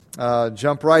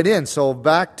jump right in. So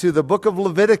back to the book of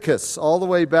Leviticus, all the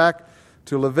way back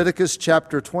to Leviticus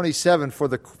chapter 27 for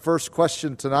the first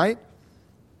question tonight.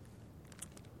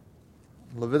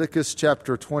 Leviticus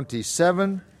chapter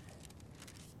 27.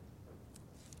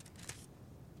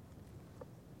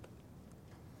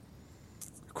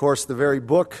 Of course, the very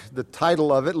book, the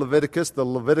title of it, Leviticus, the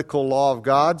Levitical law of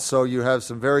God. So you have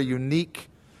some very unique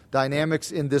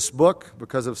dynamics in this book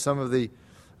because of some of the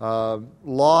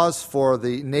laws for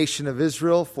the nation of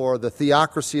Israel, for the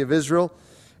theocracy of Israel.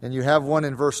 And you have one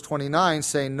in verse 29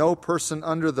 saying, "No person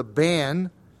under the ban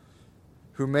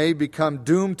who may become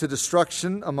doomed to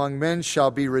destruction among men shall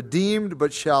be redeemed,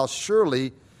 but shall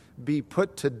surely be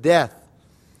put to death."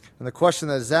 And the question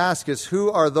that is asked is,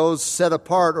 who are those set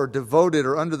apart or devoted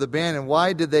or under the ban, and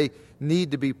why did they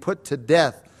need to be put to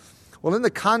death? Well, in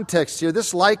the context here,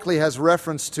 this likely has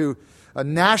reference to a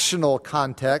national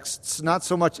contexts, not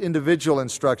so much individual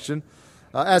instruction.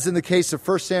 As in the case of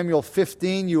 1 Samuel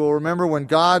 15, you will remember when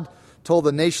God told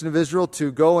the nation of Israel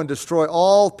to go and destroy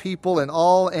all people and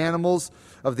all animals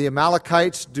of the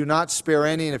Amalekites, do not spare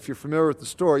any. And if you're familiar with the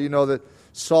story, you know that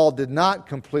Saul did not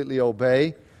completely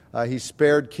obey. He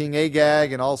spared King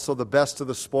Agag and also the best of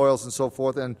the spoils and so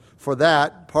forth. And for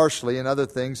that, partially, and other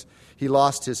things, he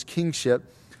lost his kingship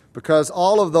because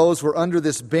all of those were under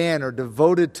this ban or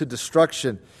devoted to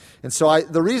destruction. And so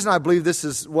the reason I believe this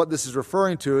is what this is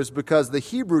referring to is because the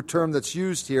Hebrew term that's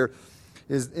used here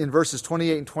is in verses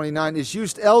 28 and 29 is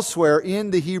used elsewhere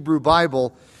in the Hebrew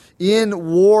Bible in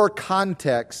war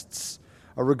contexts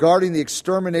regarding the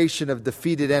extermination of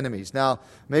defeated enemies. Now,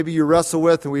 maybe you wrestle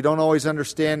with, and we don't always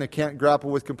understand and can't grapple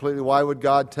with completely, why would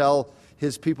God tell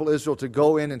his people Israel to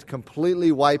go in and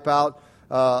completely wipe out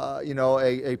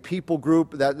a people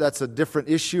group? That's a different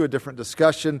issue, a different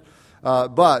discussion.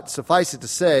 But suffice it to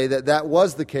say that that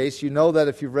was the case. You know that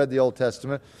if you've read the Old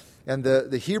Testament. And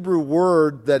the Hebrew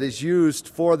word that is used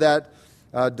for that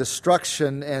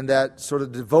destruction and that sort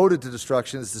of devoted to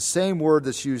destruction is the same word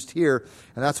that's used here.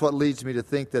 And that's what leads me to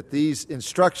think that these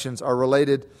instructions are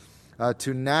related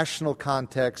to national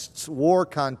contexts, war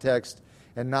context,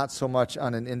 and not so much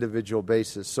on an individual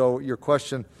basis. So your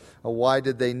question, why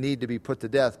did they need to be put to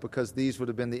death? Because these would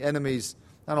have been the enemies,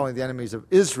 not only the enemies of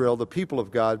Israel, the people of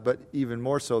God, but even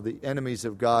more so the enemies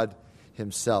of God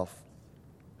himself.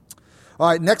 All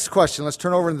right, next question. Let's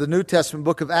turn over to the New Testament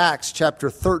book of Acts,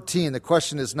 chapter 13. The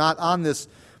question is not on this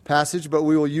passage, but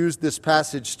we will use this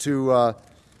passage to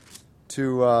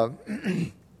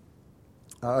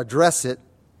address it.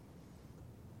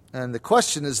 And the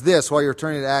question is this, while you're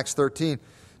turning to Acts 13. It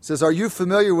says, "Are you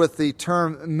familiar with the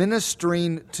term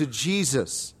ministering to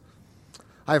Jesus?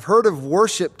 I've heard of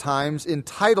worship times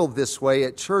entitled this way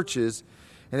at churches,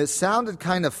 and it sounded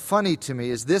kind of funny to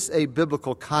me. Is this a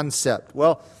biblical concept?"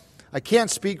 Well, I can't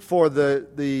speak for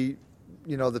the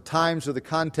times or the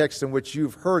context in which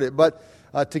you've heard it, but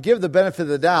to give the benefit of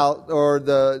the doubt or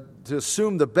to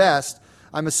assume the best,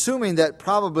 I'm assuming that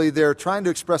probably they're trying to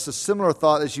express a similar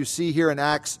thought as you see here in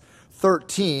Acts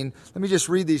 13. Let me just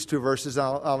read these two verses, and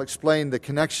I'll explain the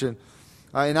connection.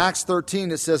 In Acts 13,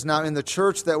 it says, "Now in the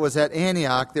church that was at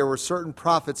Antioch, there were certain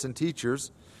prophets and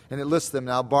teachers," and it lists them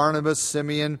now, "Barnabas,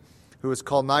 Simeon, who was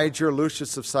called Niger,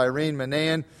 Lucius of Cyrene,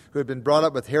 Manaen, who had been brought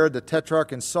up with Herod the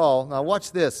Tetrarch, and Saul." Now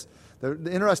watch this, the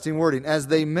interesting wording. "As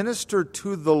they ministered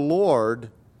to the Lord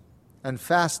and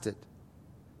fasted."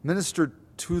 Ministered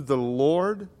to the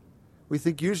Lord? We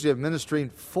think usually of ministering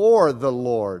for the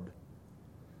Lord.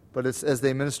 But it's as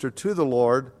they ministered to the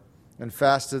Lord and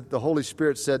fasted, the Holy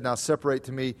Spirit said, "Now separate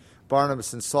to me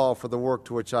Barnabas and Saul for the work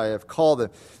to which I have called them."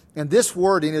 And this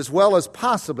wording, as well as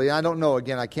possibly, I don't know,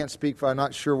 again, I can't speak for, I'm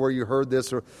not sure where you heard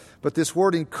this, but this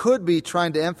wording could be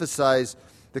trying to emphasize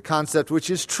the concept, which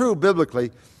is true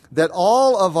biblically, that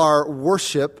all of our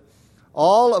worship,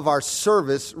 all of our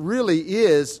service really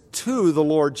is to the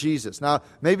Lord Jesus. Now,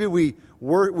 maybe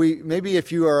maybe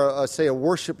if you are, say, a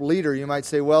worship leader, you might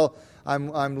say, well,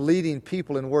 I'm leading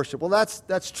people in worship. Well,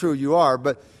 that's true, you are,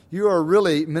 but you are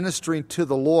really ministering to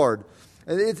the Lord.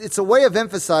 It's a way of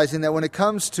emphasizing that when it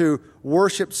comes to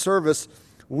worship service,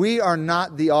 we are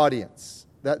not the audience.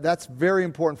 That's very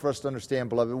important for us to understand,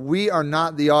 beloved. We are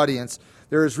not the audience.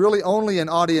 There is really only an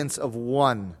audience of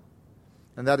one,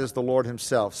 and that is the Lord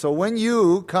himself. So when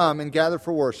you come and gather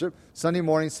for worship, Sunday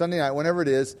morning, Sunday night, whenever it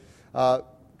is,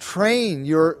 train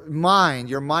your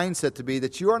mindset to be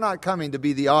that you are not coming to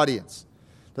be the audience.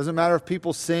 Doesn't matter if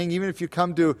people sing, even if you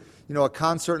come to a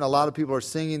concert and a lot of people are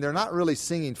singing, they're not really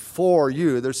singing for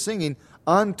you. They're singing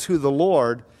unto the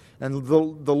Lord, and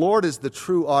the Lord is the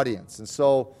true audience. And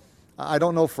so I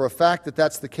don't know for a fact that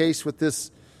that's the case with this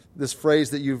this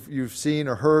phrase that you've seen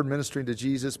or heard ministering to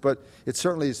Jesus, but it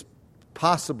certainly is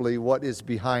possibly what is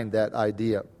behind that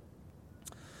idea.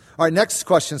 All right, next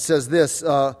question says this,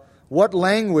 what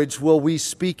language will we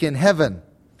speak in heaven?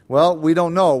 Well, we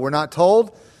don't know. We're not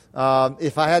told.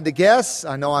 If I had to guess,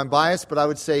 I know I'm biased, but I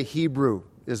would say Hebrew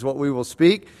is what we will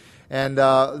speak. And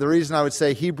the reason I would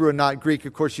say Hebrew and not Greek,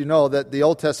 of course, you know that the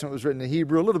Old Testament was written in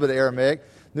Hebrew, a little bit of Aramaic,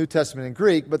 New Testament in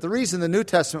Greek. But the reason the New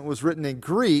Testament was written in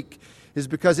Greek is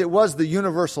because it was the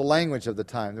universal language of the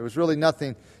time. There was really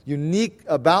nothing unique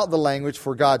about the language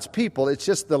for God's people. It's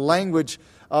just the language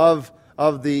of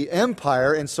the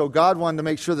empire. And so God wanted to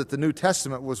make sure that the New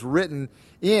Testament was written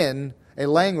in a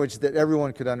language that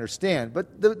everyone could understand.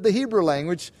 But the Hebrew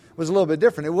language was a little bit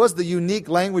different. It was the unique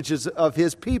languages of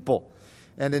his people.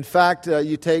 And in fact,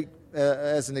 you take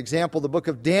as an example the book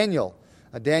of Daniel.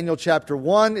 Daniel chapter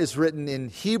 1 is written in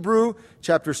Hebrew,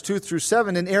 chapters 2 through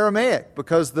 7 in Aramaic,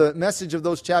 because the message of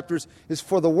those chapters is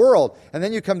for the world. And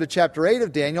then you come to chapter 8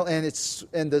 of Daniel, and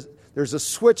there's a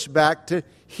switch back to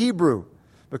Hebrew,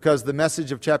 because the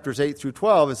message of chapters 8 through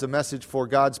 12 is a message for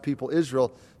God's people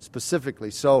Israel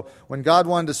specifically. So when God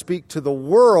wanted to speak to the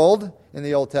world in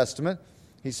the Old Testament,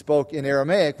 he spoke in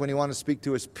Aramaic. When he wanted to speak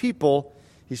to his people,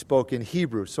 he spoke in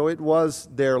Hebrew. So it was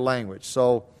their language.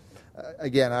 So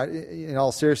again, in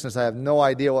all seriousness, I have no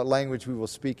idea what language we will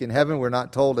speak in heaven. We're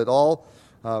not told at all.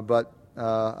 But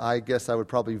I guess I would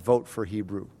probably vote for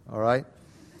Hebrew. All right?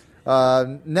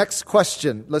 Next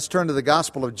question. Let's turn to the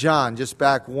Gospel of John. Just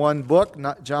back one book,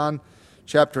 John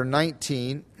chapter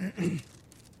 19.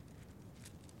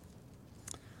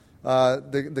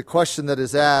 The question that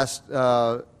is asked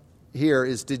here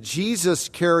is, did Jesus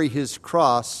carry his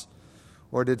cross,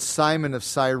 or did Simon of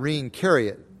Cyrene carry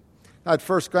it? Now, at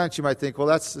first glance, you might think, well,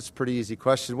 that's a pretty easy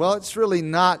question. Well, it's really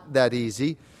not that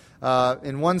easy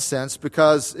in one sense,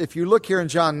 because if you look here in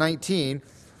John 19,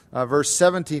 verse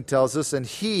 17 tells us, and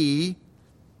he,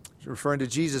 referring to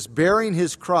Jesus, bearing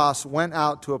his cross, went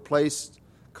out to a place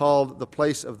called the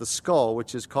place of the skull,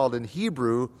 which is called in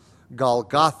Hebrew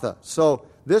Golgotha. So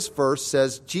this verse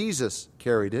says Jesus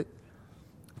carried it.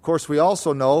 Of course, we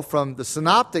also know from the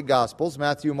Synoptic Gospels,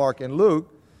 Matthew, Mark, and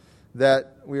Luke,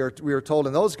 that we are told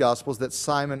in those Gospels that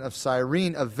Simon of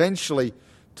Cyrene eventually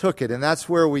took it. And that's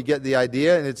where we get the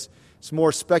idea, and it's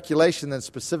more speculation than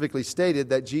specifically stated,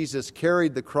 that Jesus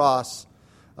carried the cross,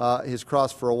 his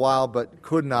cross for a while, but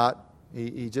could not.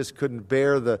 He just couldn't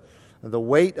bear the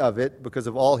weight of it because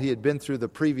of all he had been through the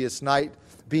previous night,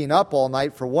 being up all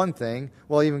night for one thing.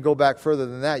 Well, even go back further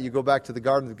than that. You go back to the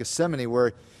Garden of Gethsemane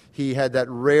where he had that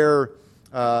rare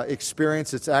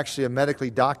experience. It's actually a medically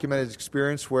documented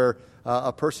experience where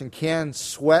a person can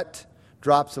sweat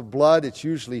drops of blood. It's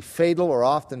usually fatal or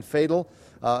often fatal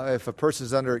if a person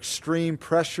is under extreme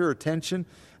pressure or tension.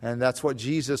 And that's what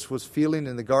Jesus was feeling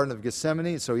in the Garden of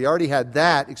Gethsemane. So he already had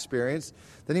that experience.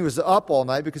 Then he was up all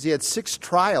night because he had 6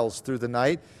 trials through the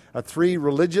night, 3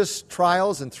 religious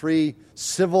trials and 3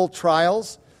 civil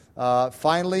trials.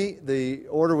 Finally, the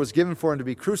order was given for him to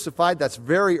be crucified. That's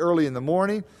very early in the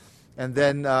morning. And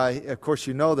then, of course,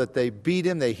 you know that they beat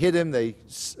him, they hit him, they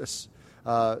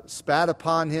spat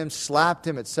upon him, slapped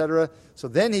him, etc. So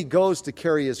then he goes to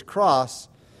carry his cross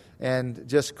and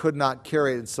just could not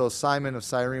carry it. And so Simon of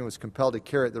Cyrene was compelled to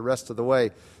carry it the rest of the way.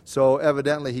 So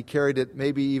evidently he carried it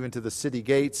maybe even to the city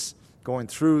gates, going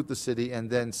through the city, and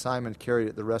then Simon carried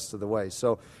it the rest of the way.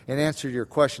 So in answer to your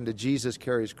question, did Jesus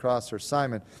carry his cross or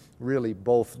Simon? Really,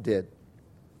 both did.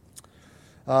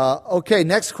 Okay,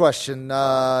 next question.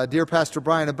 Dear Pastor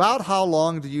Brian, about how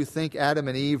long do you think Adam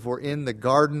and Eve were in the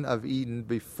Garden of Eden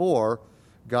before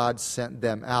God sent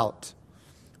them out?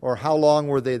 Or how long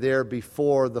were they there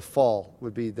before the fall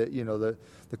would be the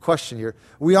question here.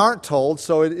 We aren't told,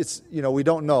 so it's we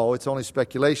don't know. It's only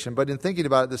speculation. But in thinking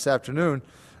about it this afternoon,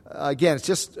 again, it's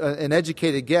just an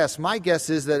educated guess. My guess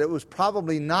is that it was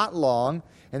probably not long,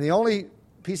 and the only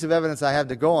piece of evidence I have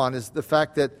to go on is the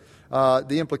fact that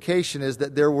the implication is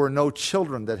that there were no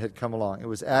children that had come along. It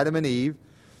was Adam and Eve.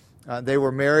 They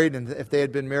were married, and if they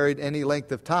had been married any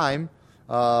length of time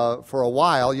for a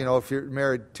while, if you're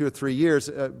married 2 or 3 years,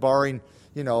 barring,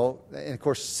 and of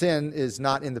course sin is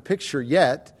not in the picture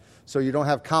yet, so you don't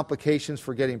have complications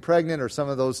for getting pregnant or some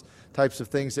of those types of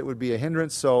things that would be a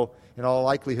hindrance. So in all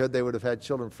likelihood, they would have had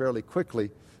children fairly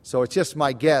quickly. So it's just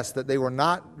my guess that they were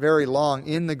not very long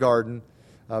in the garden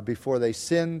before they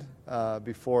sinned,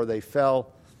 before they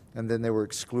fell, and then they were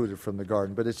excluded from the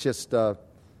garden. But it's just a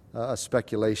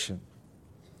speculation.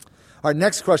 Our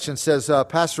next question says,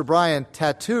 Pastor Brian,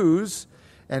 tattoos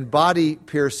and body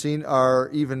piercing are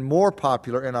even more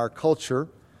popular in our culture.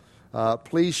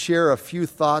 Please share a few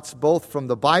thoughts both from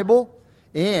the Bible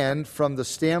and from the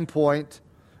standpoint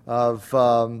of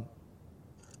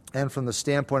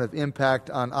impact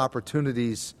on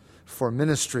opportunities for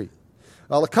ministry.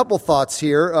 Well, a couple thoughts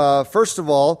here. First of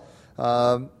all,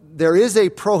 there is a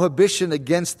prohibition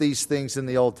against these things in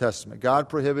the Old Testament. God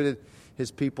prohibited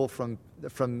His people from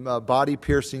body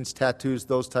piercings, tattoos,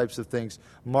 those types of things,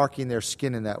 marking their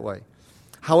skin in that way.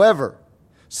 However,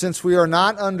 since we are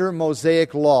not under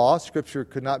Mosaic law, Scripture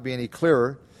could not be any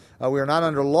clearer, we are not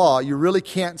under law, you really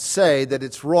can't say that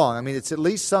it's wrong. I mean, it's at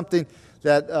least something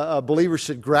that a believer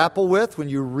should grapple with when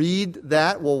you read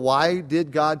that. Well, why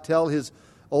did God tell His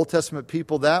Old Testament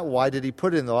people that? Why did He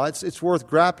put it in the law? It's worth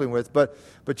grappling with, but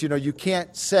you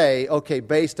can't say, okay,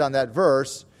 based on that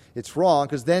verse, it's wrong,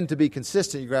 because then to be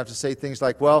consistent, you're going to have to say things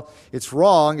like, well, it's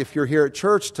wrong if you're here at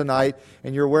church tonight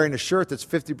and you're wearing a shirt that's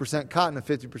 50% cotton and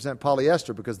 50%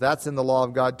 polyester, because that's in the law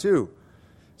of God too.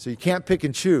 So you can't pick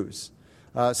and choose.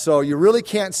 So you really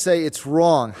can't say it's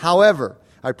wrong. However,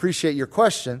 I appreciate your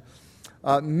question.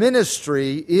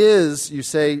 Ministry is, you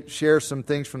say, share some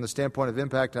things from the standpoint of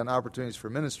impact on opportunities for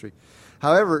ministry.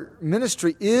 However,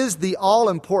 ministry is the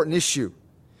all-important issue.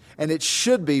 And it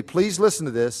should be, please listen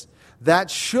to this,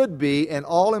 that should be an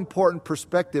all-important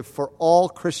perspective for all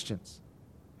Christians.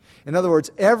 In other words,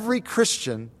 every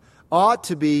Christian ought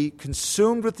to be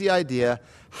consumed with the idea,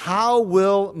 how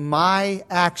will my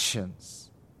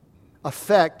actions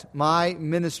affect my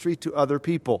ministry to other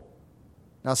people?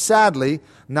 Now, sadly,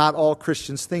 not all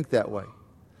Christians think that way.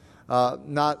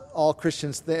 Not all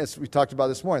Christians, as we talked about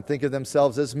this morning, think of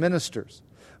themselves as ministers.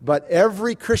 But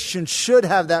every Christian should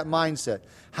have that mindset.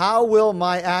 How will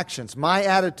my actions, my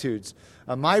attitudes,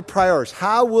 my priorities,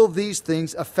 how will these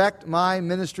things affect my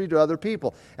ministry to other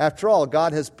people? After all,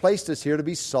 God has placed us here to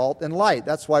be salt and light.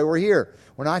 That's why we're here.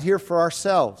 We're not here for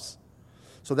ourselves.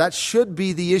 So that should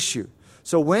be the issue.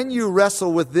 So when you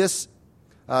wrestle with this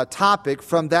topic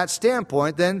from that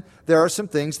standpoint, then there are some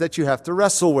things that you have to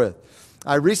wrestle with.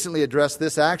 I recently addressed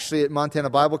this actually at Montana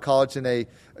Bible College in a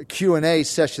Q&A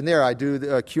session there. I do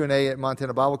the Q&A at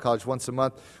Montana Bible College once a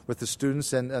month with the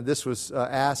students, and this was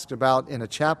asked about in a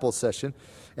chapel session.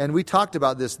 And we talked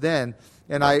about this then,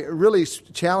 and I really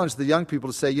challenged the young people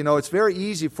to say, it's very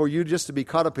easy for you just to be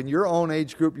caught up in your own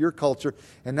age group, your culture,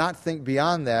 and not think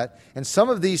beyond that. And some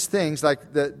of these things,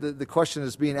 like the question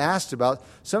is being asked about,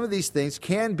 some of these things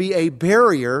can be a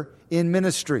barrier in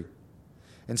ministry.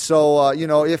 And so,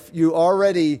 if you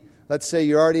already, let's say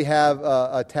you already have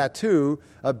a tattoo,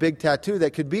 a big tattoo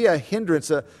that could be a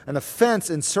hindrance, an offense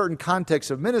in certain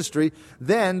contexts of ministry,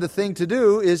 then the thing to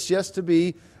do is just to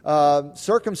be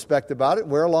circumspect about it,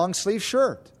 wear a long sleeve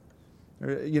shirt.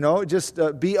 Just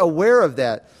be aware of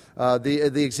that.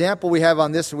 The example we have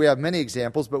on this, we have many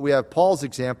examples, but we have Paul's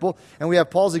example, and we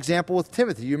have Paul's example with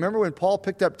Timothy. You remember when Paul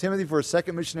picked up Timothy for a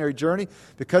second missionary journey?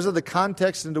 Because of the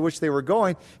context into which they were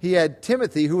going, he had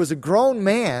Timothy, who was a grown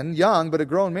man, young, but a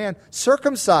grown man,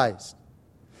 circumcised.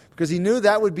 Because he knew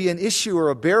that would be an issue or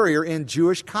a barrier in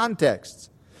Jewish contexts.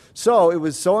 So it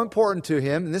was so important to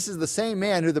him, and this is the same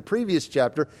man who the previous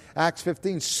chapter, Acts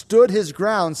 15, stood his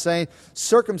ground saying,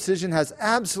 circumcision has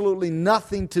absolutely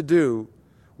nothing to do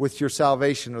with your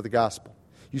salvation or the gospel.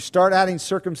 You start adding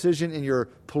circumcision and you're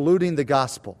polluting the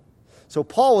gospel. So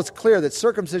Paul was clear that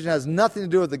circumcision has nothing to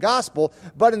do with the gospel,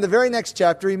 but in the very next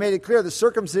chapter he made it clear that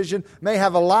circumcision may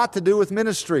have a lot to do with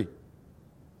ministry,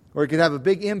 or it could have a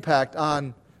big impact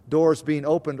on doors being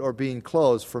opened or being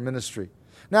closed for ministry.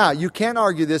 Now, you can't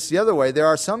argue this the other way. There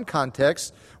are some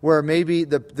contexts where maybe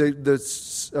the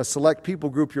select people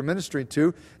group you're ministering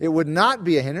to, it would not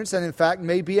be a hindrance and in fact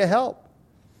may be a help.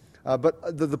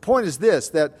 But the point is this,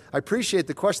 that I appreciate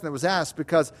the question that was asked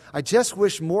because I just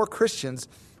wish more Christians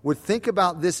would think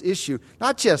about this issue,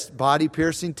 not just body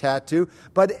piercing, tattoo,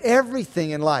 but everything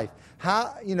in life. How,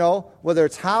 whether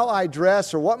it's how I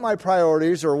dress or what my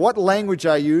priorities or what language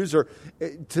I use, or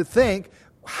to think,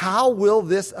 how will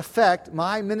this affect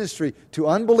my ministry to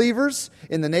unbelievers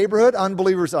in the neighborhood,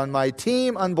 unbelievers on my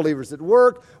team, unbelievers at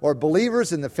work, or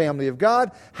believers in the family of God?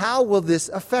 How will this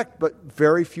affect? But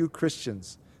very few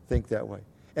Christians think that way.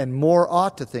 And more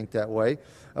ought to think that way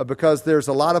because there's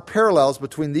a lot of parallels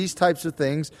between these types of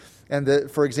things and,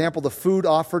 for example, the food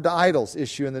offered to idols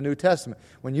issue in the New Testament.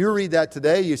 When you read that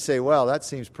today, you say, well, that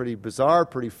seems pretty bizarre,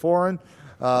 pretty foreign.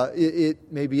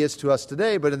 It maybe is to us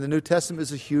today, but in the New Testament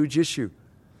it's a huge issue.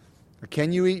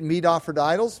 Can you eat meat offered to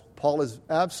idols? Paul is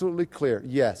absolutely clear.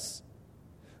 Yes.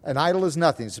 An idol is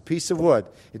nothing. It's a piece of wood.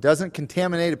 It doesn't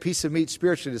contaminate a piece of meat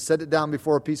spiritually to set it down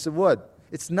before a piece of wood.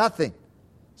 It's nothing.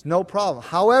 It's no problem.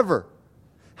 However,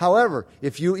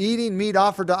 if you eating meat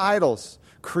offered to idols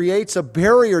creates a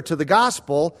barrier to the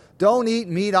gospel, don't eat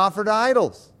meat offered to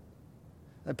idols.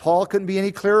 And Paul couldn't be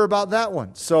any clearer about that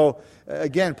one. So,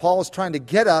 again, Paul is trying to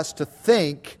get us to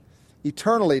think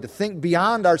eternally, to think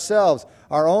beyond ourselves,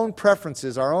 our own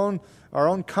preferences, our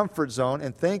own comfort zone,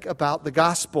 and think about the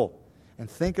gospel and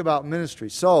think about ministry.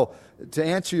 So, to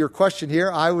answer your question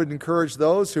here, I would encourage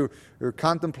those who are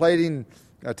contemplating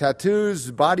tattoos,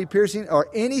 body piercing, or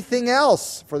anything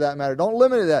else for that matter. Don't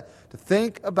limit it to that. To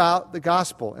think about the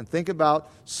gospel and think about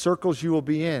circles you will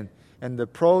be in and the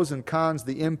pros and cons,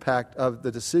 the impact of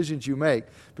the decisions you make.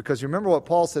 Because remember what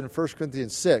Paul said in 1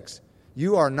 Corinthians 6,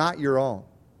 you are not your own.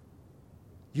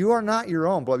 You are not your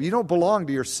own, beloved. You don't belong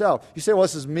to yourself. You say, well,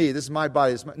 this is me. This is my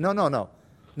body. No.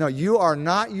 No, you are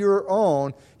not your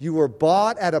own. You were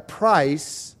bought at a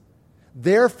price.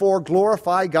 Therefore,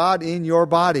 glorify God in your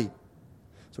body.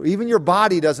 So even your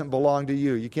body doesn't belong to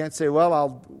you. You can't say, well,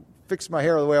 I'll fix my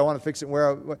hair the way I want to fix it.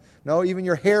 No, even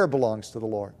your hair belongs to the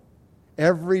Lord.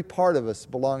 Every part of us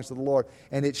belongs to the Lord.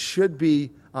 And it should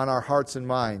be on our hearts and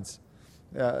minds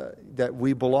that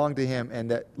we belong to Him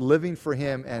and that living for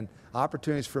Him and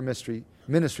opportunities for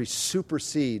ministry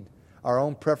supersede our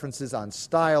own preferences on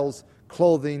styles,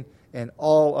 clothing, and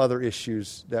all other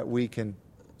issues that we can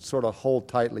sort of hold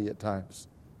tightly at times.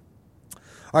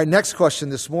 All right, next question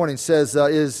this morning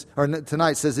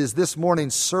tonight says, is this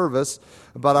morning's service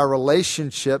about our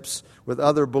relationships with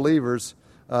other believers,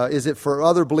 is it for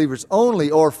other believers only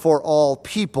or for all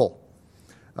people?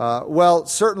 Well,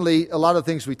 certainly a lot of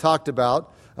things we talked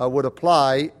about would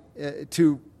apply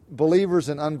to believers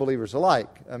and unbelievers alike.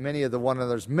 Many of the one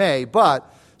another's may,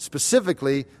 but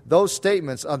specifically those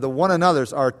statements of the one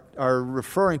another's are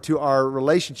referring to our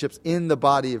relationships in the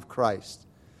body of Christ.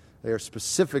 They are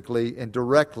specifically and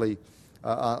directly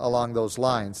along those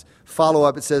lines. Follow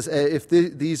up, it says, if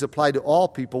these apply to all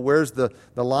people, where's the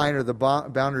line or the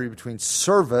boundary between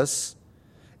service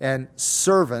and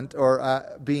servant or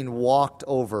being walked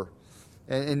over?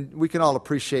 And we can all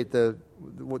appreciate the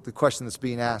question that's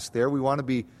being asked there. We want to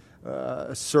be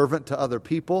a servant to other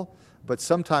people, but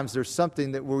sometimes there's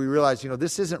something where we realize,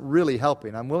 this isn't really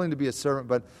helping. I'm willing to be a servant,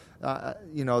 but,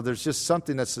 there's just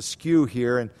something that's askew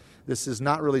here, and this is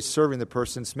not really serving the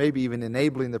person. It's maybe even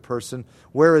enabling the person.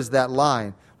 Where is that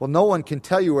line? Well, no one can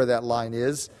tell you where that line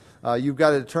is. You've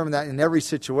got to determine that in every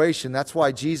situation. That's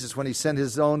why Jesus, when He sent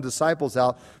His own disciples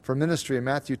out for ministry in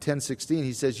Matthew 10:16,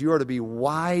 He says, you are to be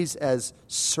wise as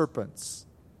serpents,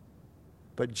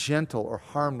 but gentle or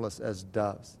harmless as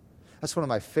doves. That's one of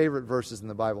my favorite verses in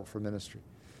the Bible for ministry.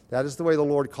 That is the way the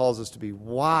Lord calls us to be,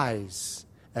 wise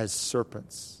as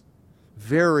serpents.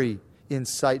 Very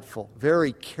insightful,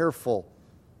 very careful,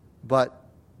 but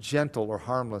gentle or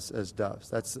harmless as doves.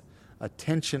 That's a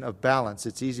tension of balance.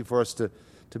 It's easy for us to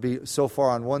be so far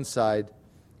on one side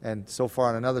and so far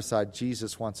on another side.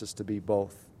 Jesus wants us to be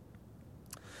both.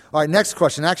 All right, next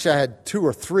question. Actually, I had two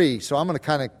or three, so I'm going to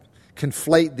kind of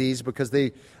conflate these because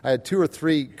I had two or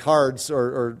three cards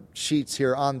or sheets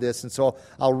here on this, and so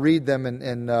I'll read them.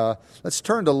 And let's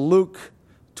turn to Luke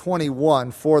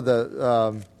 21 for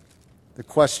the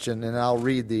question, and I'll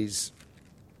read these.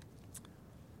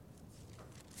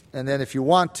 And then if you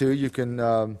want to, you can,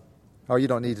 or you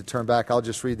don't need to turn back. I'll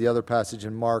just read the other passage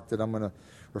in Mark that I'm going to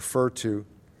refer to.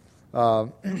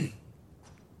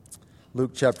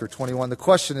 Luke chapter 21. The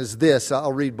question is this.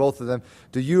 I'll read both of them.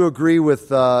 Do you agree with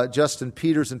Justin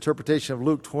Peters' interpretation of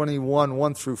Luke 21,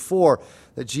 1 through 4,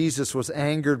 that Jesus was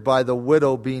angered by the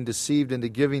widow being deceived into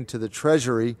giving to the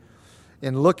treasury?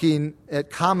 In looking at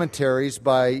commentaries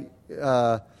by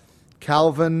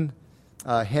Calvin,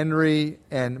 Henry,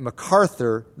 and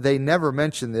MacArthur, they never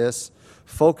mention this,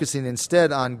 focusing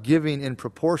instead on giving in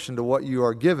proportion to what you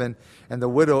are given, and the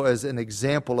widow as an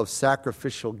example of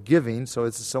sacrificial giving. So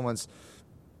it's someone's,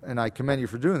 and I commend you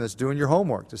for doing this, doing your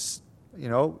homework. Just,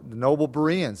 the noble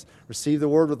Bereans, receive the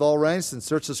word with all readiness and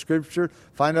search the Scripture,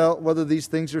 find out whether these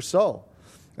things are so.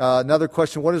 Another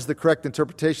question, what is the correct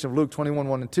interpretation of Luke 21,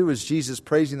 1 and 2? Is Jesus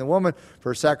praising the woman for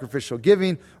her sacrificial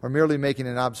giving or merely making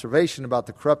an observation about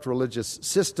the corrupt religious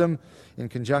system in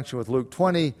conjunction with Luke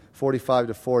 20, 45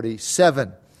 to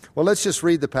 47? Well, let's just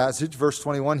read the passage. Verse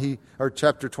 21,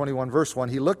 chapter 21, verse 1.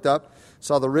 He looked up,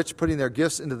 saw the rich putting their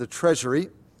gifts into the treasury,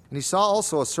 and he saw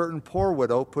also a certain poor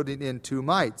widow putting in 2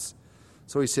 mites.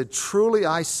 So he said, truly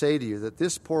I say to you that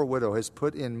this poor widow has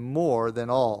put in more than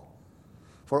all.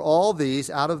 For all these,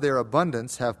 out of their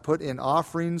abundance, have put in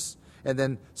offerings, and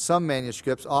then some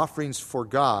manuscripts, offerings for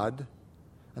God.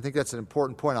 I think that's an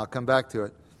important point. I'll come back to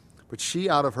it. But she,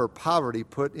 out of her poverty,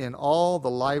 put in all the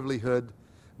livelihood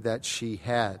that she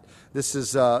had. This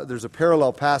is there's a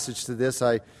parallel passage to this.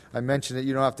 I mentioned it.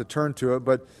 You don't have to turn to it,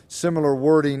 but similar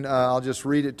wording. I'll just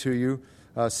read it to you.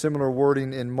 Similar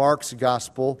wording in Mark's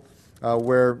gospel,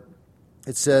 where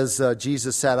it says,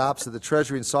 Jesus sat opposite the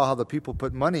treasury and saw how the people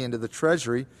put money into the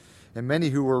treasury, and many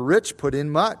who were rich put in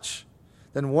much.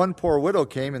 Then one poor widow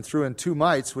came and threw in 2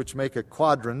 mites, which make a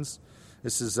quadrans.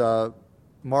 This is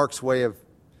Mark's way of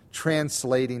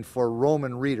translating for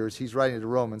Roman readers. He's writing to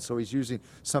Romans, so he's using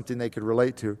something they could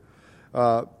relate to.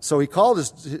 So he called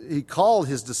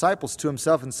his disciples to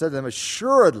himself and said to them,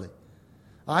 "Assuredly,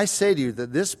 I say to you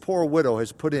that this poor widow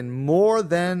has put in more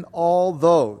than all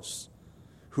those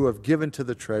who have given to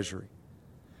the treasury.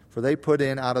 For they put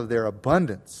in out of their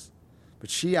abundance, but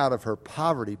she out of her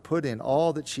poverty put in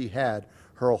all that she had,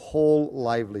 her whole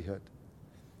livelihood."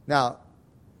 Now,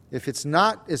 if it's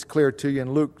not as clear to you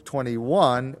in Luke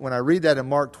 21, when I read that in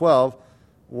Mark 12,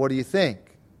 what do you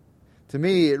think? To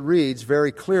me, it reads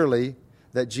very clearly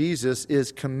that Jesus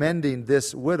is commending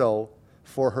this widow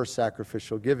for her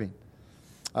sacrificial giving.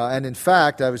 And in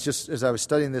fact, as I was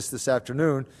studying this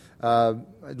afternoon,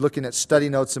 looking at study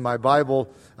notes in my Bible,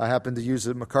 I happened to use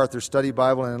the MacArthur Study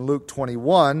Bible, and in Luke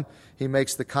 21, he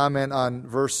makes the comment on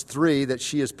verse 3 that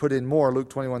she has put in more, Luke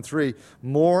 21:3,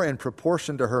 more in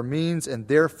proportion to her means, and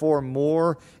therefore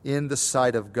more in the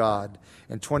sight of God.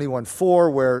 And 21:4,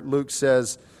 where Luke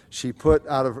says, she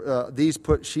out of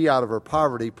her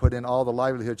poverty, put in all the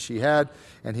livelihood she had,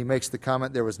 and he makes the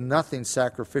comment there was nothing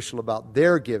sacrificial about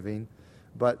their giving,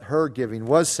 but her giving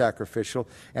was sacrificial.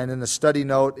 And in the study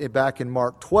note back in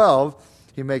Mark 12,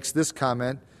 he makes this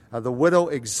comment, the widow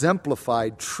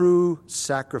exemplified true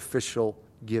sacrificial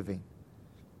giving.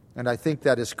 And I think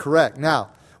that is correct.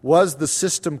 Now, was the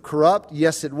system corrupt?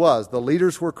 Yes, it was. The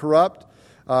leaders were corrupt.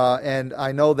 And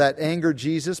I know that angered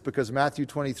Jesus because Matthew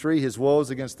 23, his woes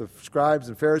against the scribes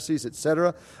and Pharisees,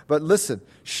 etc. But listen,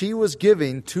 she was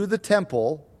giving to the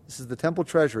temple, this is the temple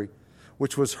treasury,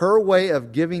 which was her way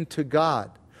of giving to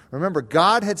God. Remember,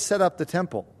 God had set up the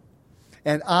temple.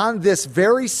 And on this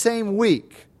very same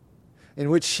week in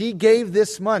which she gave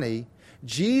this money,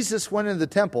 Jesus went into the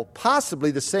temple, possibly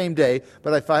the same day,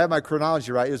 but if I have my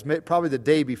chronology right, it was probably the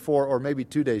day before or maybe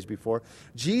 2 days before.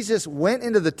 Jesus went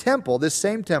into the temple, this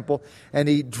same temple, and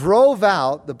he drove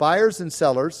out the buyers and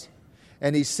sellers,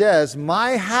 and he says,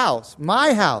 my house.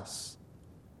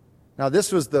 Now,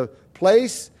 this was the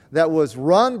place that was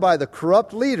run by the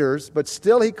corrupt leaders, but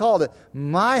still he called it,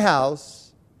 my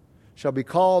house shall be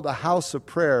called a house of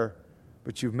prayer,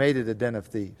 but you've made it a den of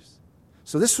thieves.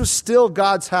 So this was still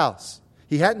God's house.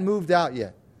 He hadn't moved out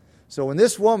yet. So when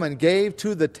this woman gave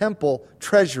to the temple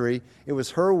treasury, it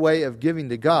was her way of giving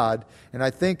to God. And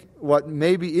I think what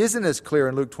maybe isn't as clear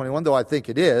in Luke 21, though I think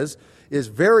it is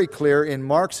very clear in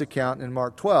Mark's account in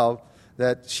Mark 12,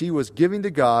 that she was giving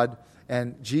to God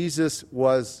and Jesus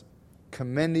was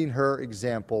commending her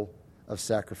example of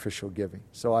sacrificial giving.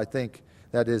 So I think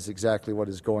that is exactly what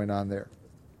is going on there.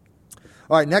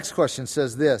 All right, next question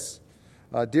says this.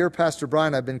 Dear Pastor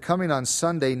Brian, I've been coming on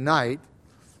Sunday night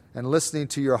and listening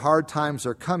to your hard times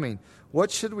are coming. What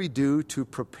should we do to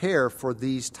prepare for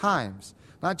these times?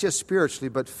 Not just spiritually,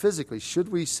 but physically. Should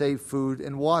we save food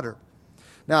and water?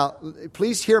 Now,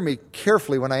 please hear me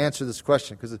carefully when I answer this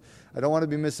question, because I don't want to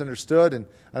be misunderstood, and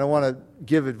I don't want to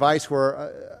give advice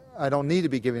where I don't need to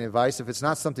be giving advice. If it's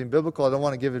not something biblical, I don't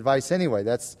want to give advice anyway.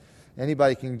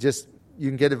 You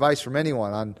can get advice from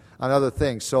anyone on other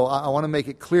things. So I want to make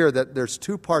it clear that there's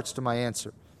 2 parts to my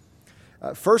answer.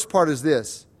 First part is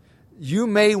this. You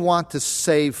may want to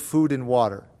save food and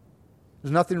water.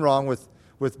 There's nothing wrong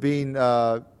with being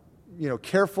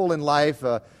careful in life.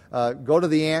 Go to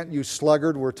the ant, you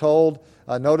sluggard, we're told.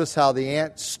 Notice how the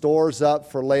ant stores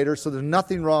up for later. So there's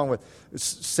nothing wrong with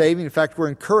saving. In fact, we're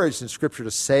encouraged in Scripture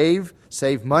to save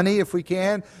money if we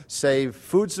can, save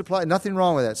food supply. Nothing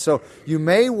wrong with that. So you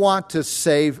may want to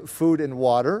save food and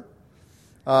water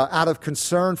out of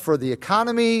concern for the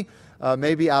economy,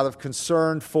 maybe out of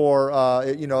concern for,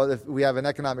 if we have an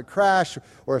economic crash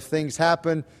or if things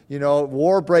happen,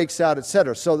 war breaks out,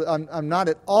 etc. So I'm not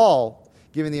at all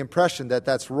giving the impression that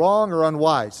that's wrong or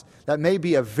unwise. That may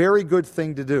be a very good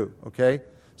thing to do, okay?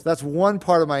 So that's one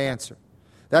part of my answer.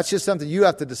 That's just something you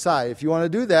have to decide. If you want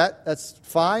to do that, that's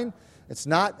fine. It's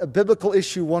not a biblical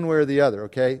issue one way or the other,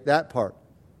 okay? That part.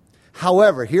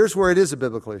 However, here's where it is a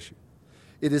biblical issue.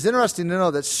 It is interesting to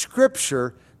know that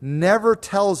Scripture never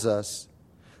tells us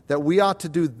that we ought to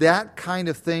do that kind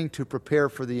of thing to prepare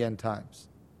for the end times.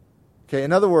 Okay,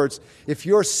 in other words, if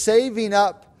you're saving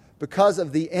up because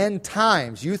of the end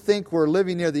times, you think we're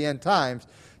living near the end times,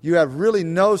 you have really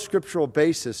no scriptural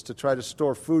basis to try to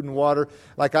store food and water.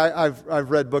 Like I've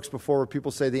read books before where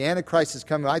people say the Antichrist is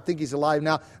coming. I think he's alive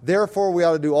now. Therefore, we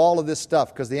ought to do all of this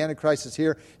stuff because the Antichrist is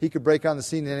here. He could break on the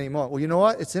scene at any moment. Well, you know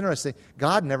what? It's interesting.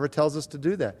 God never tells us to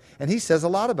do that. And he says a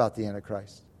lot about the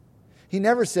Antichrist. He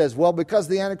never says, well, because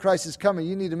the Antichrist is coming,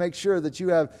 you need to make sure that you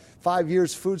have 5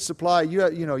 years food supply.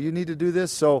 You need to do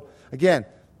this. So again,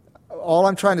 all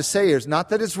I'm trying to say is not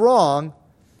that it's wrong,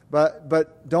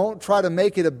 but don't try to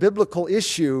make it a biblical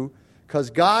issue, because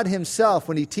God himself,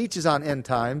 when he teaches on end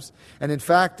times, and in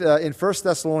fact, in 1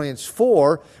 Thessalonians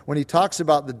 4, when he talks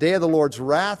about the day of the Lord's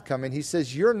wrath coming, he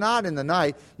says, you're not in the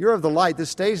night, you're of the light.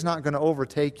 This day is not going to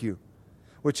overtake you,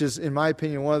 which is, in my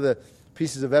opinion, one of the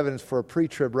pieces of evidence for a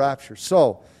pre-trib rapture.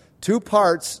 So, 2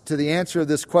 parts to the answer of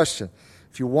this question.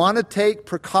 If you want to take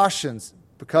precautions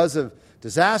because of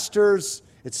disasters,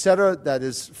 etc., that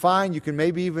is fine. You can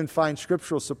maybe even find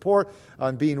scriptural support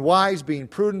on being wise, being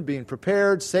prudent, being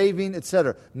prepared, saving,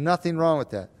 etc. Nothing wrong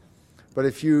with that. But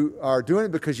if you are doing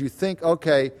it because you think,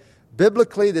 okay,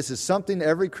 biblically this is something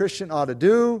every Christian ought to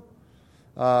do,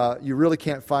 you really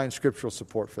can't find scriptural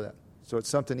support for that. So it's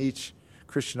something each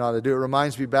Christian ought to do. It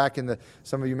reminds me back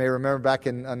some of you may remember back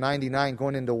in 99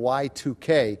 going into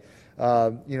Y2K.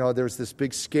 There's this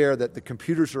big scare that the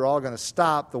computers are all going to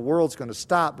stop, the world's going to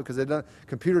stop because the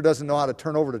computer doesn't know how to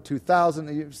turn over to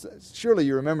 2000. Surely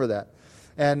you remember that.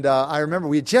 And I remember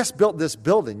we had just built this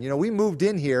building. We moved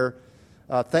in here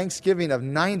Thanksgiving of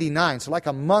 99, so like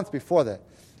a month before that.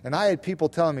 And I had people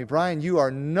telling me, Brian, you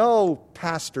are no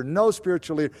pastor, no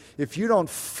spiritual leader, if you don't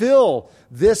fill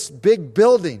this big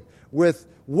building with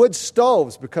wood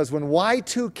stoves, because when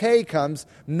Y2K comes,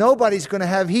 nobody's going to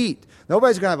have heat.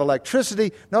 Nobody's going to have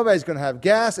electricity. Nobody's going to have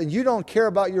gas. And you don't care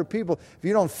about your people if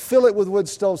you don't fill it with wood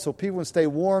stoves so people can stay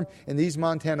warm in these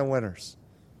Montana winters.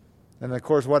 And, of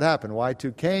course, what happened?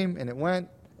 Y2 came and it went.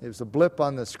 It was a blip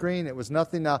on the screen. It was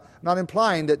nothing. Now, not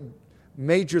implying that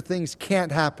major things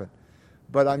can't happen.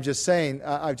 But I'm just saying,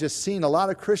 I've just seen a lot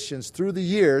of Christians through the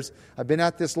years. I've been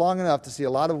at this long enough to see a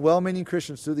lot of well-meaning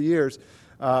Christians through the years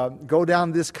go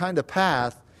down this kind of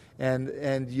path,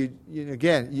 and you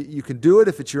can do it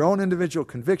if it's your own individual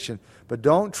conviction, but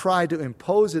don't try to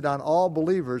impose it on all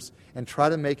believers and try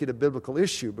to make it a biblical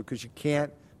issue, because you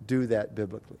can't do that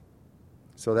biblically.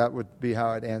 So that would be how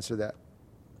I'd answer that.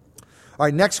 All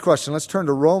right, next question. Let's turn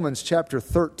to Romans chapter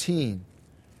 13.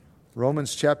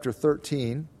 Romans chapter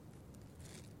 13.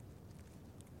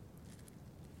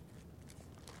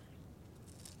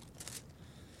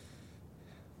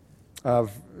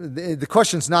 The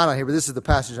question's not on here, but this is the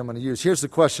passage I'm going to use. Here's the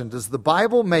question. Does the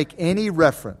Bible make any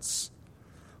reference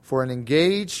for an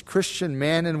engaged Christian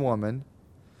man and woman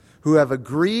who have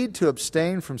agreed to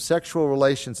abstain from sexual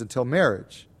relations until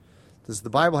marriage? Does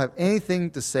the Bible have anything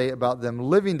to say about them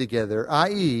living together,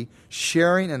 i.e.,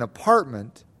 sharing an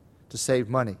apartment to save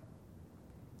money?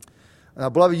 Now,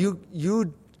 beloved,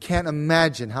 you can't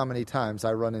imagine how many times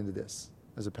I run into this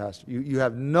as a pastor. You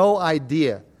have no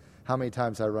idea how many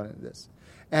times I run into this.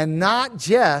 And not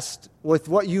just with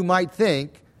what you might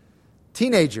think,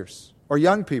 teenagers or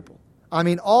young people. I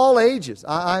mean, all ages.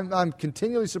 I'm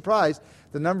continually surprised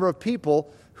the number of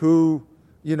people who,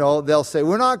 they'll say,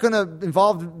 we're not going to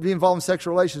be involved in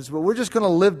sexual relations, but we're just going to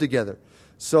live together.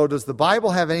 So does the Bible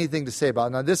have anything to say about it?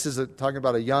 Now, this is talking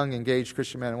about a young, engaged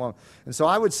Christian man and woman. And so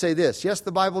I would say this. Yes,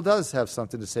 the Bible does have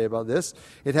something to say about this.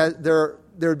 There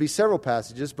would be several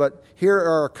passages, but here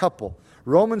are a couple.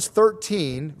 Romans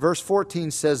 13, verse 14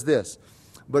 says this,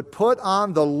 but put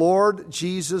on the Lord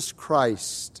Jesus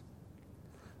Christ.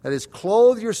 That is,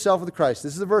 clothe yourself with Christ.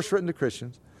 This is a verse written to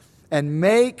Christians. And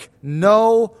make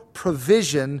no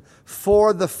provision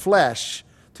for the flesh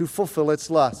to fulfill its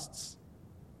lusts.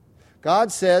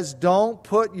 God says, don't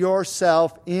put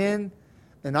yourself in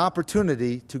an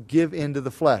opportunity to give into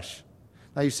the flesh.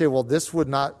 Now you say, well, this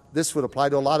would apply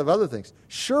to a lot of other things.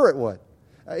 Sure it would.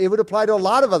 It would apply to a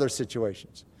lot of other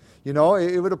situations.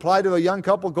 It would apply to a young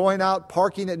couple going out,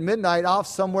 parking at midnight off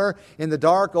somewhere in the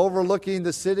dark, overlooking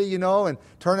the city, and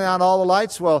turning on all the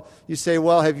lights. Well, you say,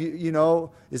 well,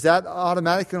 is that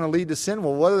automatically going to lead to sin?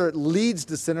 Well, whether it leads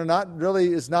to sin or not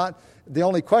really is not the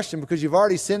only question, because you've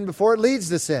already sinned before it leads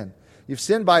to sin. You've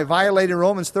sinned by violating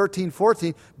Romans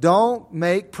 13:14. Don't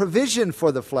make provision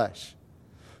for the flesh.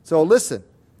 So listen,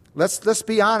 let's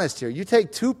be honest here. You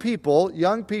take two people,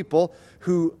 young people,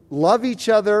 who love each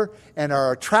other and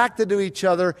are attracted to each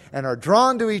other and are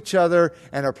drawn to each other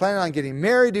and are planning on getting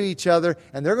married to each other,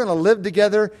 and they're going to live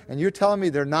together, and you're telling me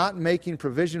they're not making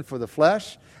provision for the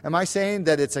flesh? Am I saying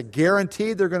that it's a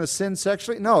guarantee they're going to sin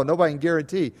sexually? No, nobody can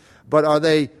guarantee. But are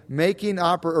they making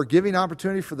or giving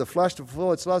opportunity for the flesh to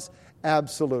fulfill its lust?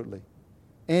 Absolutely.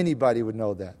 Anybody would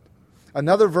know that.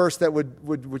 Another verse that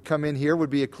would come in here would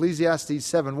be Ecclesiastes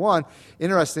 7:1.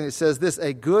 Interesting, it says this,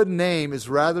 a good name is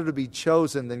rather to be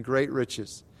chosen than great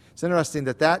riches. It's interesting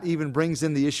that even brings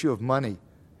in the issue of money.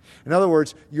 In other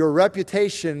words, your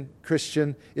reputation,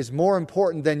 Christian, is more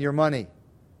important than your money,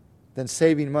 than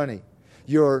saving money.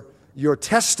 Your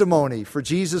testimony for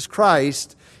Jesus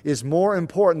Christ is more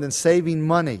important than saving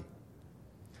money.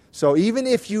 So even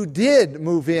if you did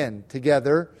move in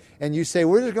together and you say,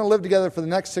 we're just going to live together for the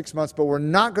next 6 months, but we're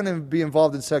not going to be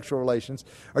involved in sexual relations,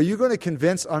 are you going to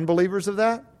convince unbelievers of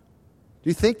that? Do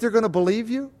you think they're going to believe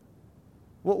you?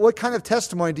 What kind of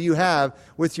testimony do you have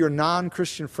with your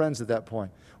non-Christian friends at that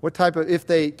point? What type of, if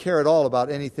they care at all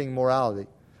about anything morality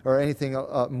or anything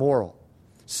moral?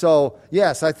 So,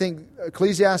 yes, I think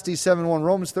Ecclesiastes 7:1,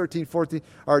 Romans 13:14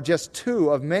 are just two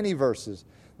of many verses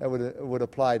that would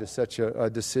apply to such a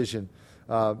decision,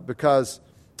 because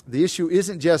the issue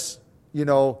isn't just,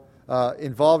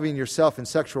 involving yourself in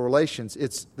sexual relations.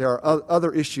 There are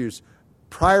other issues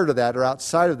prior to that or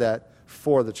outside of that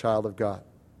for the child of God.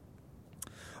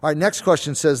 All right, next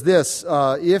question says this: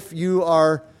 if you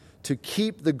are to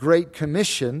keep the Great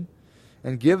Commission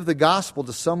and give the gospel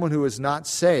to someone who is not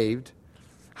saved,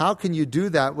 how can you do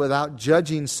that without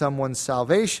judging someone's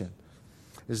salvation?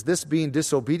 Is this being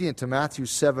disobedient to Matthew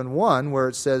 7:1, where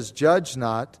it says, "Judge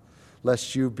not,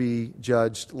 lest you be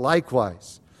judged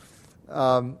likewise"?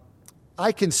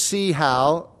 I can see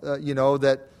how,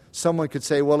 that someone could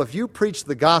say, well, if you preach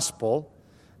the gospel,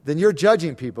 then you're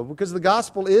judging people, because the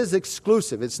gospel is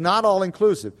exclusive. It's not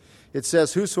all-inclusive. It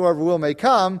says, whosoever will may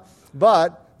come,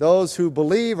 but those who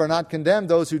believe are not condemned.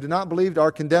 Those who do not believe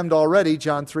are condemned already,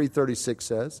 John 3:36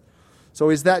 says. So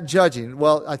is that judging?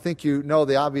 Well, I think you know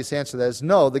the obvious answer to that is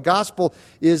no. The gospel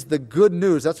is the good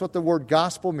news. That's what the word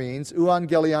gospel means.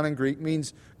 Euangelion in Greek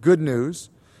means good news.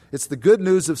 It's the good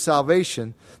news of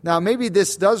salvation. Now, maybe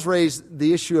this does raise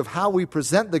the issue of how we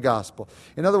present the gospel.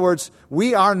 In other words,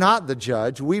 we are not the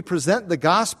judge. We present the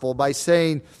gospel by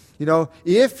saying,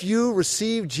 if you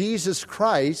receive Jesus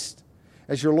Christ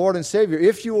as your Lord and Savior,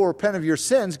 if you will repent of your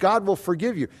sins, God will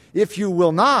forgive you. If you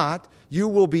will not, you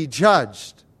will be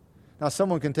judged. Now,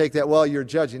 someone can take that, well, you're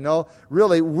judging. No,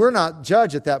 really, we're not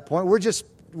judge at that point. We're just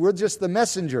the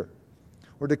messenger.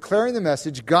 We're declaring the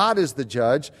message. God is the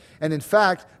judge. And in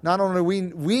fact, not only are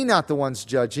we not the ones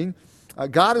judging,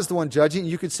 God is the one judging.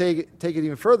 You could take it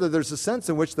even further. There's a sense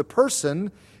in which the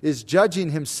person is judging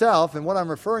himself. And what I'm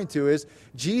referring to is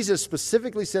Jesus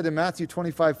specifically said in Matthew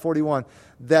 25:41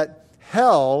 that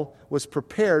hell was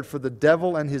prepared for the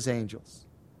devil and his angels.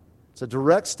 It's a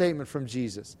direct statement from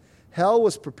Jesus. Hell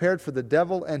was prepared for the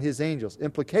devil and his angels.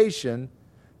 Implication,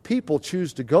 people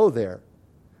choose to go there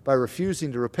by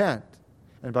refusing to repent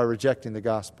and by rejecting the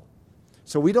gospel.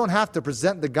 So we don't have to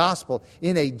present the gospel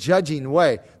in a judging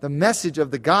way. The message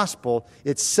of the gospel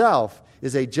itself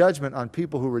is a judgment on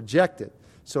people who reject it.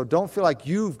 So don't feel like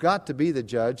you've got to be the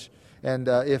judge. And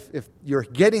if you're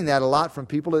getting that a lot from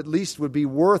people, at least would be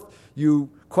worth you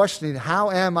questioning,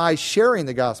 how am I sharing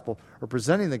the gospel or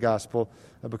presenting the gospel?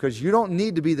 Because you don't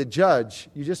need to be the judge.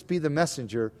 You just be the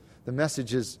messenger. The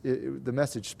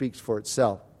message speaks for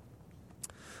itself.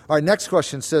 Our next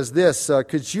question says this: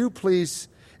 could you please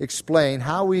explain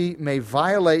how we may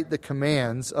violate the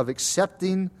commands of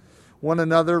accepting one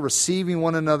another, receiving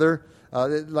one another,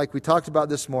 like we talked about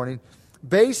this morning,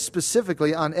 based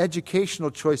specifically on educational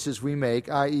choices we make,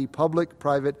 i.e. public,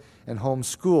 private, and home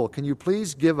school? Can you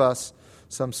please give us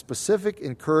some specific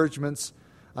encouragements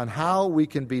on how we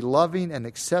can be loving and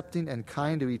accepting and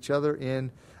kind to each other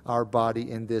in our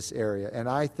body in this area? And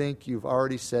I think you've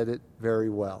already said it very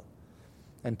well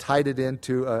and tied it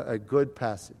into a good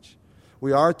passage.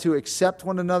 We are to accept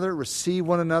one another, receive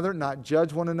one another, not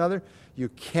judge one another. You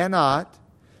cannot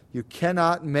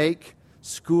make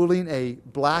schooling a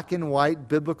black and white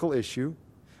biblical issue.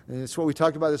 And it's what we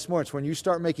talked about this morning. It's when you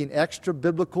start making extra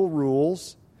biblical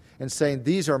rules and saying,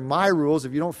 these are my rules.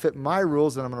 If you don't fit my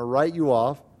rules, then I'm going to write you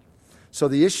off. So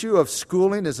the issue of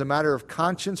schooling is a matter of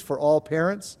conscience for all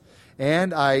parents.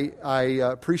 And I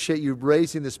appreciate you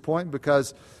raising this point,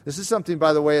 because this is something,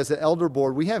 by the way, as an elder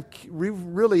board, we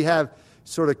really have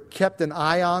sort of kept an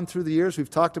eye on through the years. We've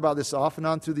talked about this off and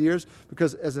on through the years,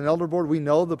 because as an elder board, we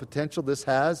know the potential this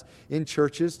has in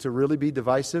churches to really be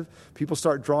divisive. People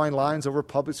start drawing lines over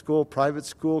public school, private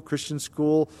school, Christian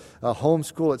school, home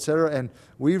school, etc. And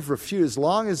we've refused, as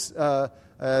long as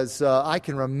I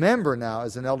can remember now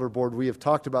as an elder board, we have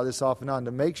talked about this off and on,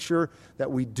 to make sure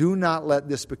that we do not let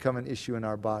this become an issue in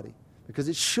our body, because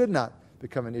it should not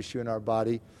become an issue in our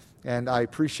body. And I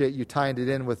appreciate you tying it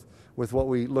in with what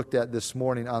we looked at this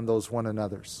morning on those one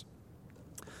another's.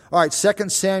 All right, 2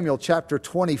 Samuel chapter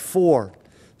 24.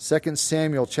 2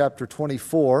 Samuel chapter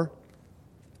 24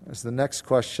 is the next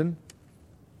question.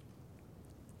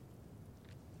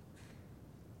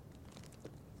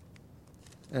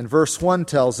 And verse 1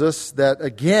 tells us that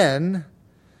again,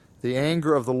 the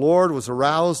anger of the Lord was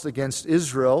aroused against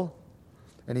Israel,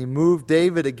 and he moved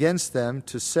David against them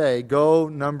to say, "Go,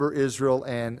 number Israel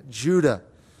and Judah."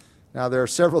 Now, there are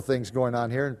several things going on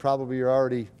here, and probably you're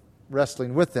already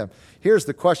wrestling with them. Here's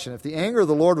the question. If the anger of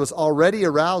the Lord was already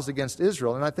aroused against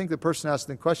Israel, and I think the person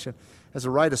asking the question has a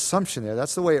right assumption there.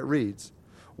 That's the way it reads.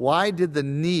 Why did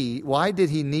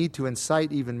he need to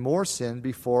incite even more sin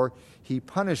before he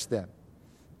punished them?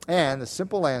 And the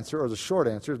simple answer, or the short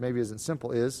answer, maybe isn't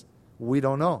simple, is we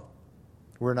don't know.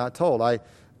 We're not told. I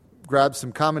grabbed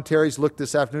some commentaries, looked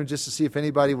this afternoon just to see if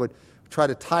anybody would try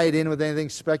to tie it in with anything,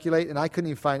 speculate, and I couldn't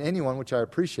even find anyone, which I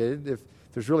appreciated. If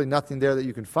there's really nothing there that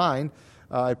you can find,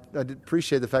 I did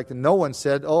appreciate the fact that no one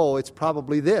said, "Oh, it's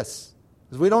probably this."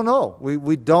 Because we don't know.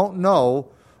 We don't know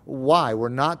why. We're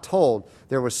not told.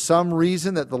 There was some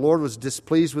reason that the Lord was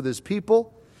displeased with his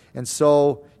people, and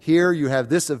so here you have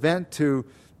this event to,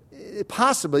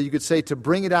 possibly you could say, to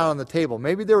bring it out on the table.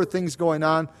 Maybe there were things going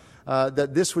on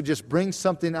that this would just bring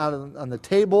something out on the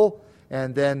table,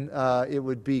 and then it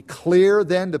would be clear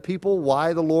then to people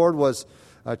why the Lord was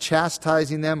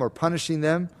chastising them or punishing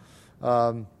them.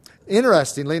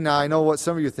 Interestingly, now I know what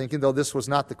some of you are thinking, though this was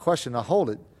not the question. Now hold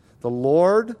it. The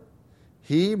Lord,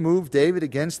 he moved David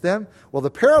against them. Well,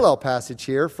 the parallel passage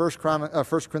here, 1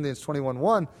 Corinthians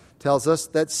 21:1, tells us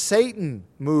that Satan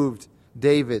moved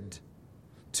David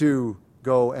to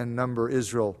go and number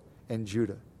Israel and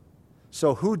Judah.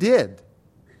 So who did?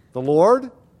 The Lord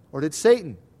or did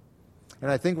Satan? And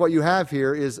I think what you have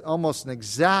here is almost an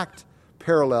exact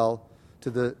parallel to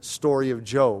the story of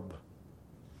Job.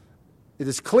 It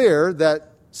is clear that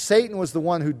Satan was the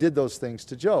one who did those things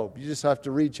to Job. You just have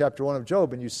to read chapter 1 of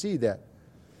Job and you see that.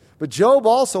 But Job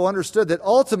also understood that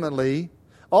ultimately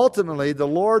the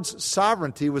Lord's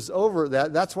sovereignty was over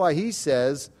that. That's why he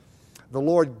says, the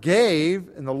Lord gave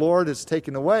and the Lord has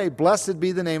taken away. Blessed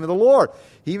be the name of the Lord.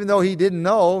 Even though he didn't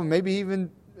know, maybe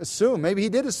even assume, maybe he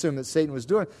did assume that Satan was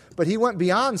doing it, but he went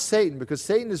beyond Satan because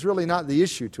Satan is really not the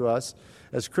issue to us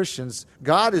as Christians.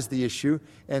 God is the issue,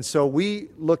 and so we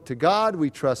look to God, we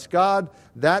trust God.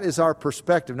 That is our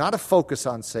perspective, not a focus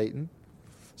on Satan.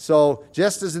 So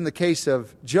just as in the case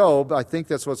of Job, I think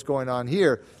that's what's going on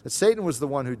here, that Satan was the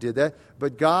one who did that,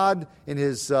 but God, in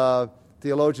his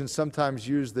theologians sometimes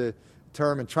use the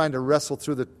term in trying to wrestle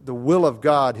through the will of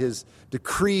God, his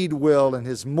decreed will and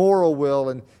his moral will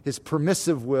and his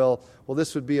permissive will. Well,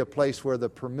 this would be a place where the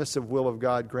permissive will of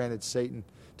God granted Satan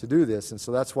to do this. And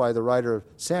so that's why the writer of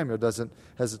Samuel doesn't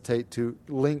hesitate to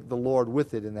link the Lord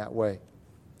with it in that way.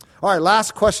 All right,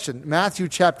 last question. Matthew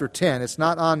chapter 10. It's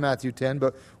not on Matthew 10,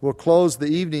 but we'll close the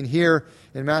evening here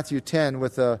in Matthew 10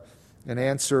 with an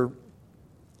answer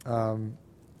out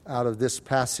of this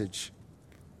passage.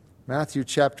 Matthew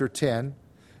chapter 10.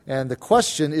 And the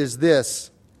question is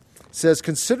this. It says,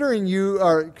 consider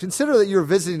that you're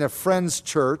visiting a friend's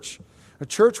church, a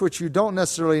church which you don't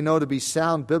necessarily know to be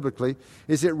sound biblically.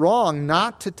 Is it wrong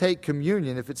not to take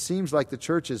communion if it seems like the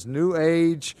church is New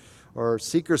Age or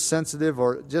seeker-sensitive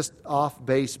or just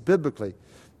off-base biblically?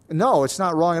 No, it's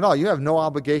not wrong at all. You have no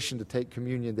obligation to take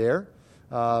communion there.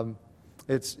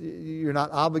 You're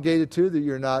not obligated to, that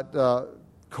you're not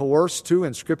coerced to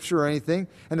in Scripture or anything,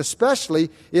 and especially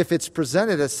if it's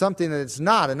presented as something that it's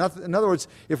not. In other words,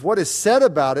 if what is said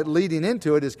about it leading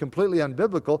into it is completely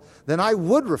unbiblical, then I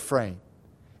would refrain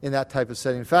in that type of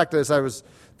setting. In fact, as I was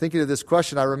thinking of this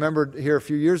question, I remembered here a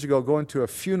few years ago going to a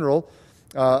funeral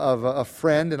of a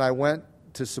friend, and I went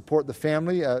to support the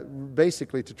family,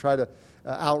 basically to try to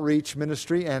outreach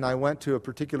ministry, and I went to a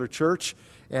particular church,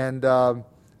 and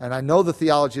I know the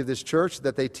theology of this church,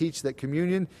 that they teach that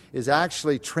communion is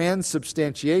actually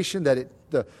transubstantiation, that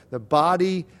the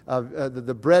body of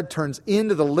the bread turns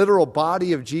into the literal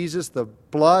body of Jesus, the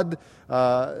blood,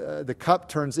 the cup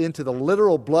turns into the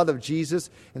literal blood of Jesus.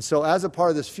 And so as a part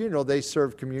of this funeral, they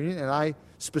served communion, and I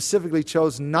specifically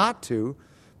chose not to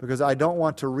because I don't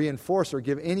want to reinforce or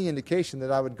give any indication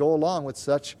that I would go along with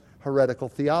such heretical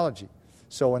theology.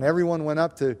 So when everyone went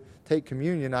up to take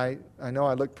communion, I know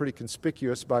I looked pretty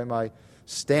conspicuous by my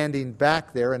standing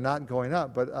back there and not going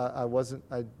up, but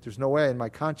there's no way in my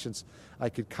conscience I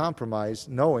could compromise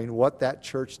knowing what that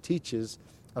church teaches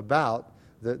about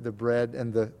the bread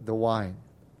and the wine.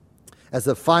 As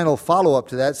a final follow-up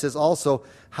to that, it says also,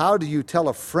 how do you tell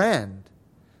a friend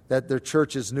that their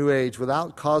church is New Age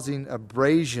without causing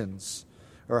abrasions?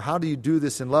 Or how do you do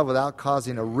this in love without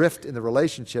causing a rift in the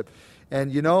relationship?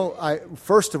 And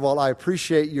first of all, I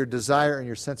appreciate your desire and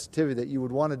your sensitivity that you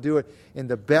would want to do it in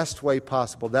the best way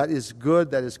possible. That is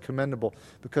good, that is commendable,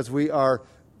 because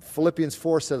Philippians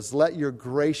 4 says, let your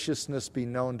graciousness be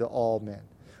known to all men.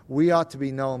 We ought to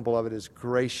be known, beloved, as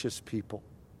gracious people.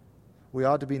 We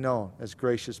ought to be known as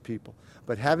gracious people.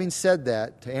 But having said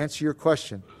that, to answer your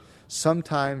question,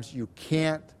 sometimes you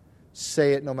can't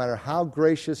say it no matter how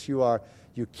gracious you are.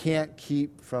 You can't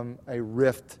keep from a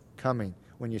rift coming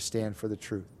when you stand for the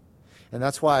truth. And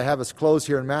that's why I have us close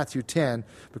here in Matthew 10,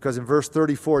 because in verse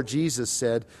 34, Jesus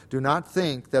said, "Do not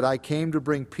think that I came to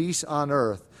bring peace on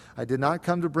earth. I did not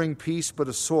come to bring peace but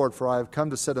a sword, for I have come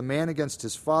to set a man against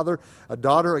his father, a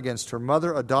daughter against her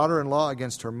mother, a daughter-in-law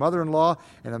against her mother-in-law,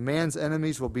 and a man's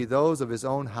enemies will be those of his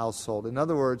own household." In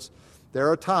other words,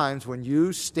 there are times when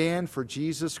you stand for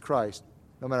Jesus Christ,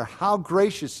 no matter how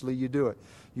graciously you do it,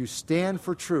 you stand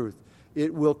for truth,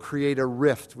 it will create a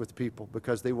rift with people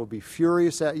because they will be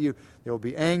furious at you, they will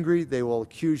be angry, they will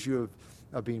accuse you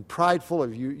of being prideful,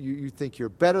 of you think you're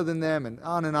better than them, and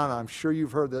on and on. I'm sure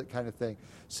you've heard that kind of thing.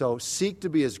 So seek to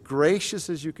be as gracious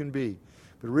as you can be,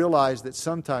 but realize that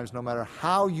sometimes, no matter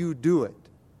how you do it,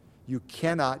 you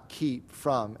cannot keep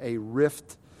from a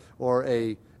rift or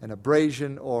an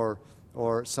abrasion or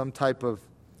some type of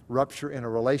rupture in a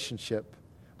relationship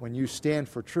when you stand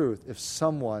for truth if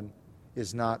someone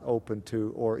is not open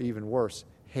to, or even worse,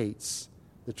 hates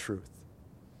the truth.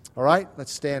 All right,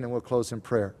 let's stand and we'll close in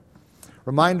prayer.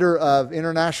 Reminder of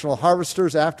International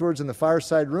Harvesters afterwards in the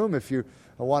fireside room. If you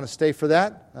want to stay for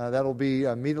that, that'll be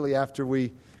immediately after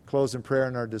we close in prayer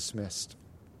and are dismissed.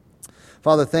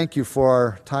 Father, thank you for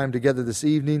our time together this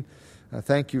evening.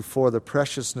 Thank you for the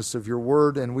preciousness of your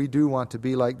word, and we do want to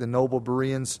be like the noble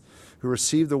Bereans who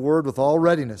receive the word with all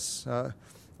readiness.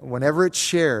 Whenever it's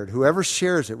shared, whoever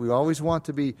shares it, we always want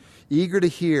to be eager to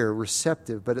hear,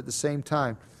 receptive, but at the same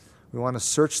time, we want to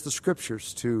search the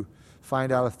Scriptures to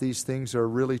find out if these things are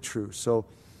really true. So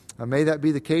may that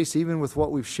be the case even with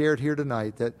what we've shared here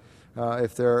tonight, that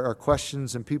if there are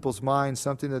questions in people's minds,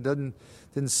 something that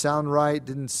didn't sound right,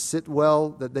 didn't sit well,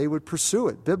 that they would pursue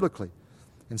it biblically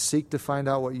and seek to find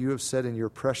out what you have said in your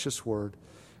precious word.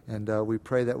 And we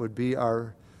pray that would be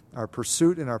our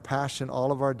pursuit and our passion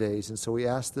all of our days. And so we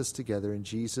ask this together in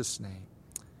Jesus' name.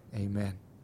 Amen.